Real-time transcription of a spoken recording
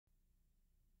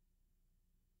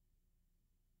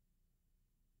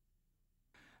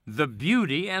the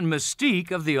beauty and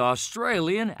mystique of the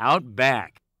Australian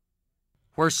outback,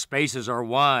 where spaces are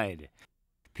wide,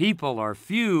 people are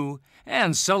few,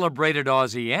 and celebrated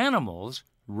Aussie animals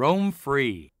roam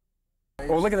free.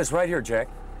 Oh, look at this right here, Jack.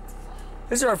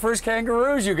 These are our first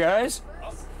kangaroos, you guys.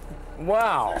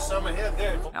 Wow. There's some ahead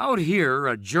there. Out here,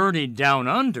 a journey down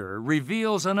under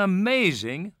reveals an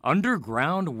amazing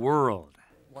underground world.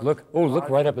 Look, oh, look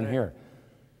right up in here.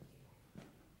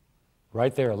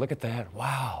 Right there, look at that.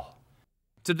 Wow.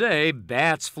 Today,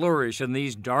 bats flourish in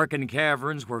these darkened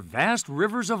caverns where vast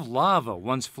rivers of lava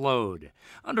once flowed,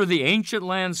 under the ancient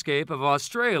landscape of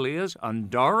Australia's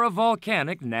Undara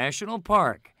Volcanic National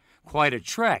Park. Quite a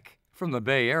trek from the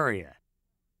Bay Area.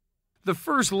 The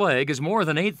first leg is more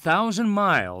than 8,000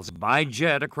 miles by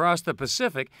jet across the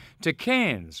Pacific to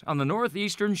Cairns on the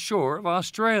northeastern shore of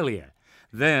Australia.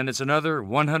 Then it's another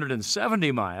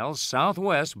 170 miles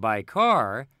southwest by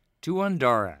car to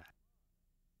Undara.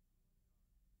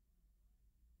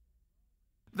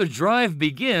 The drive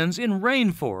begins in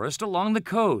rainforest along the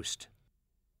coast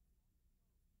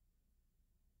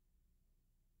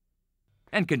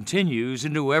and continues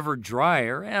into ever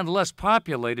drier and less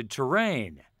populated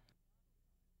terrain.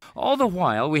 All the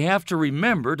while, we have to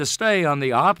remember to stay on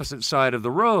the opposite side of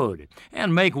the road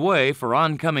and make way for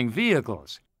oncoming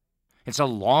vehicles. It's a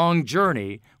long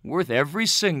journey worth every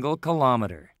single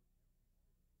kilometer.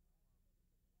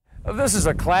 This is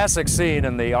a classic scene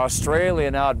in the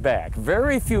Australian outback.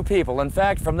 Very few people. In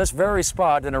fact, from this very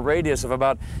spot in a radius of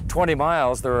about 20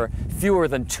 miles, there are fewer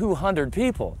than 200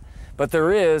 people. But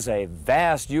there is a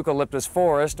vast eucalyptus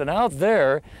forest, and out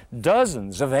there,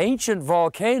 dozens of ancient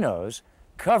volcanoes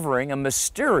covering a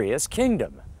mysterious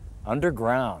kingdom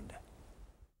underground.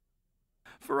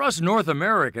 For us North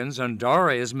Americans,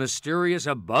 Undara is mysterious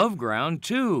above ground,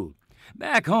 too.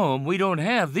 Back home, we don't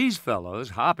have these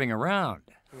fellows hopping around.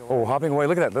 Oh, hopping away.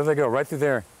 Look at that. There they go, right through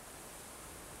there.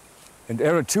 And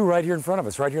there are two right here in front of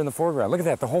us, right here in the foreground. Look at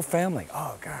that, the whole family.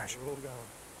 Oh, gosh.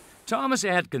 Thomas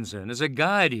Atkinson is a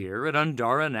guide here at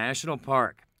Undara National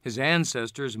Park. His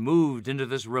ancestors moved into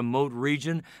this remote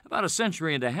region about a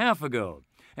century and a half ago,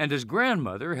 and his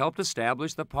grandmother helped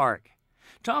establish the park.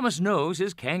 Thomas knows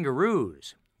his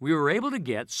kangaroos. We were able to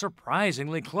get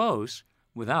surprisingly close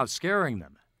without scaring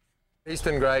them.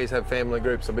 Eastern greys have family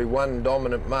groups. There'll be one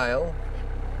dominant male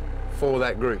for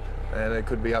that group, and it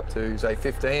could be up to, say,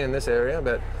 15 in this area,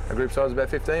 but a group size is about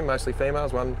 15, mostly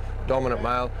females, one dominant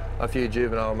male, a few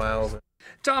juvenile males.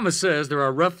 Thomas says there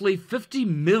are roughly 50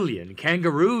 million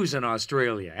kangaroos in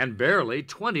Australia and barely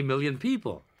 20 million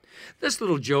people. This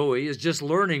little Joey is just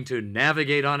learning to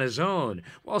navigate on his own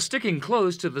while sticking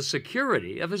close to the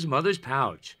security of his mother's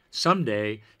pouch.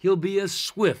 Someday, he'll be as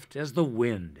swift as the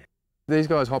wind. These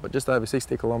guys hop at just over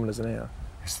 60 kilometres an hour.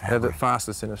 They're the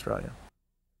fastest in Australia.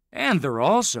 And they're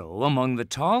also among the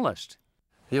tallest.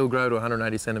 He'll grow to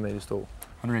 180 centimetres tall.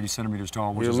 180 centimeters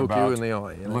tall, which He'll is look about... you in the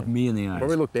eye. You know? Look me in the eyes.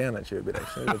 Probably look down at you a bit,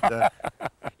 actually. But,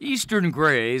 Eastern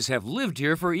greys have lived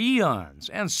here for eons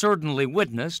and certainly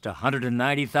witnessed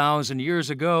 190,000 years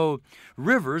ago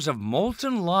rivers of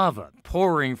molten lava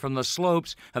pouring from the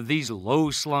slopes of these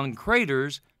low-slung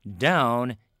craters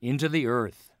down into the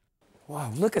earth.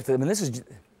 Wow, look at them. I mean,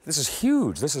 this is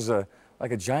huge. This is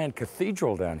like a giant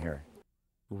cathedral down here.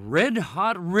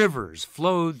 Red-hot rivers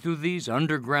flowed through these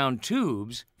underground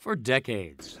tubes for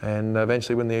decades. and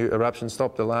eventually, when the eruption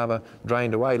stopped, the lava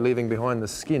drained away, leaving behind the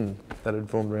skin that had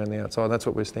formed around the outside. That's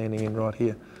what we're standing in right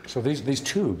here. So these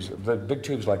tubes, the big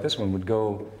tubes like this one, would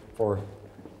go for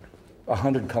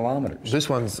 100 kilometers. This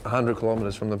one's 100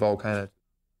 kilometres from the volcano.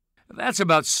 That's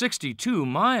about 62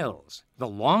 miles. The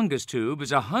longest tube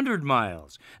is 100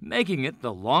 miles, making it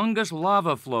the longest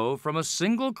lava flow from a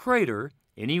single crater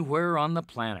anywhere on the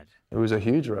planet. It was a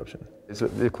huge eruption. It's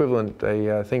the equivalent,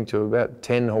 I think, to about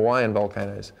 10 Hawaiian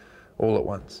volcanoes all at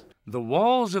once. The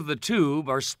walls of the tube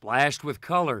are splashed with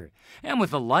color, and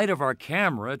with the light of our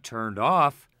camera turned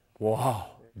off,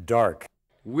 Wow, dark.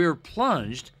 we're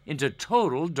plunged into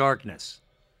total darkness.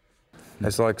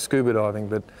 It's like scuba diving,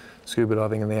 but scuba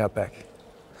diving in the outback.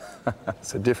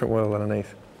 It's a different world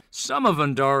underneath. Some of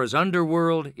Undara's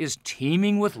underworld is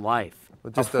teeming with life.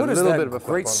 With just What a is little that bit of a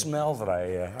great flat bottom. smell that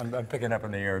I'm picking up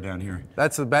in the air down here?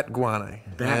 That's the bat guano.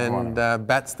 Bat and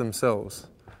bats themselves.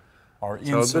 Are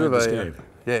So inside a bit this of a, cave.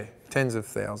 yeah, tens of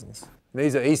thousands.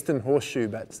 These are eastern horseshoe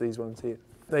bats, these ones here.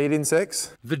 They eat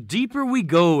insects. The deeper we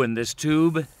go in this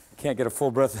tube, Can't get a full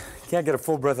breath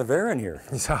of air in here.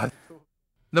 So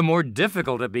the more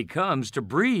difficult it becomes to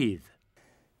breathe.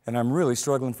 And I'm really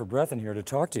struggling for breath in here to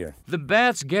talk to you. The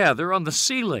bats gather on the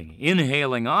ceiling,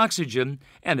 inhaling oxygen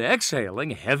and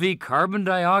exhaling heavy carbon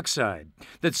dioxide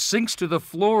that sinks to the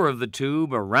floor of the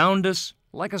tube around us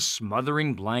like a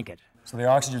smothering blanket. So the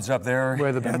oxygen's up there,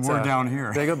 Where the and bats we're are. down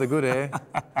here. They got the good air,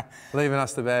 leaving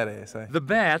us the bad air. So. The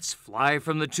bats fly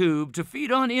from the tube to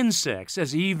feed on insects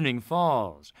as evening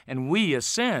falls, and we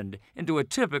ascend into a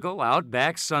typical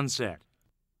outback sunset.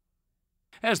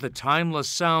 As the timeless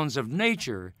sounds of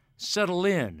nature settle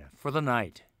in for the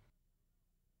night.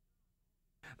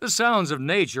 The sounds of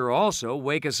nature also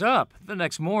wake us up the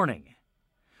next morning.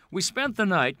 We spent the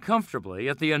night comfortably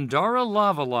at the Undara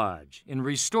Lava Lodge in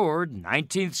restored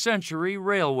 19th century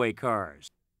railway cars.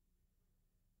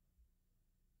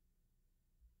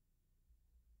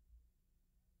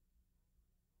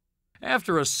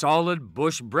 After a solid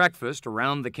bush breakfast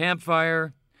around the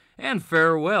campfire and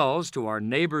farewells to our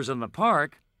neighbors in the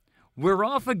park, we're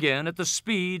off again at the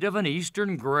speed of an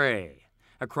eastern gray,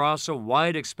 across a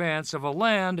wide expanse of a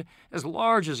land as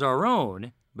large as our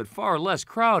own, but far less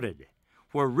crowded,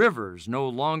 where rivers no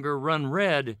longer run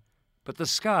red, but the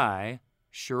sky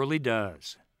surely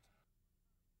does.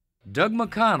 Doug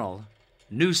McConnell,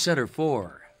 News Center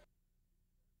 4.